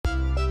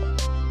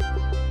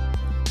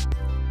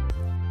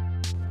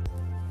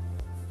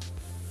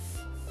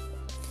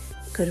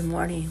Good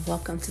morning.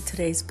 Welcome to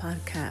today's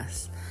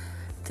podcast,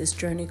 this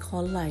journey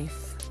called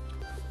life.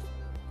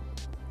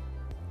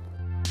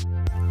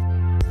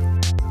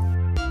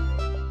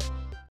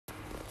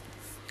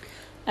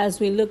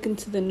 As we look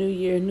into the new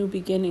year, new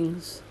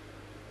beginnings,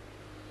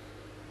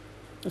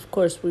 of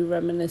course, we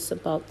reminisce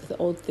about the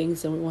old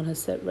things and we want to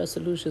set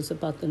resolutions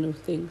about the new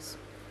things.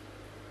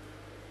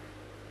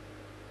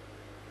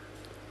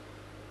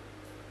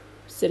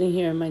 Sitting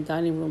here in my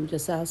dining room,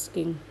 just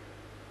asking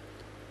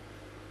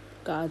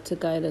God to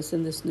guide us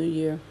in this new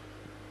year.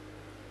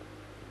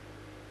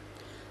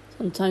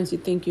 Sometimes you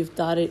think you've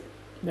dotted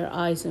your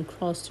I's and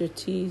crossed your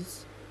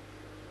T's,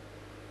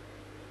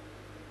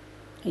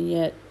 and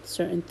yet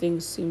certain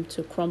things seem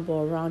to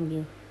crumble around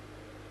you.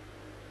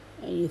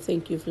 And you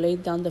think you've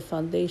laid down the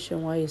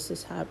foundation. Why is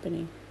this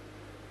happening?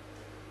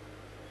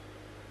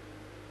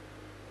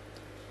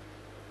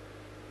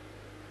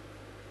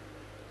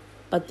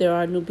 But there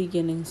are new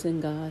beginnings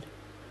in God,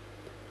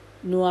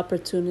 new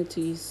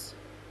opportunities.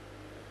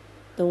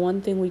 The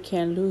one thing we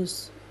can't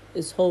lose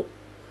is hope.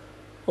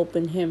 Hope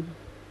in Him.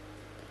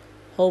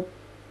 Hope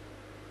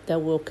that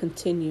will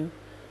continue.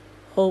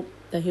 Hope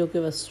that He'll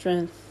give us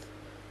strength.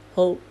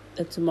 Hope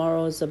that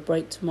tomorrow is a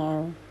bright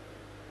tomorrow.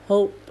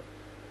 Hope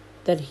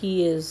that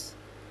He is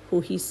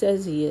who He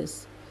says He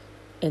is.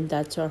 And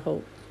that's our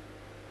hope.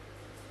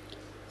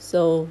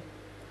 So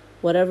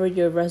whatever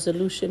your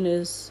resolution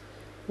is,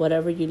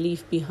 whatever you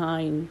leave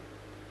behind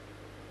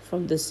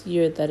from this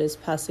year that is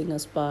passing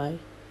us by,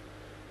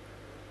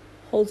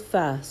 hold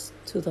fast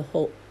to the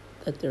hope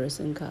that there is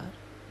in God.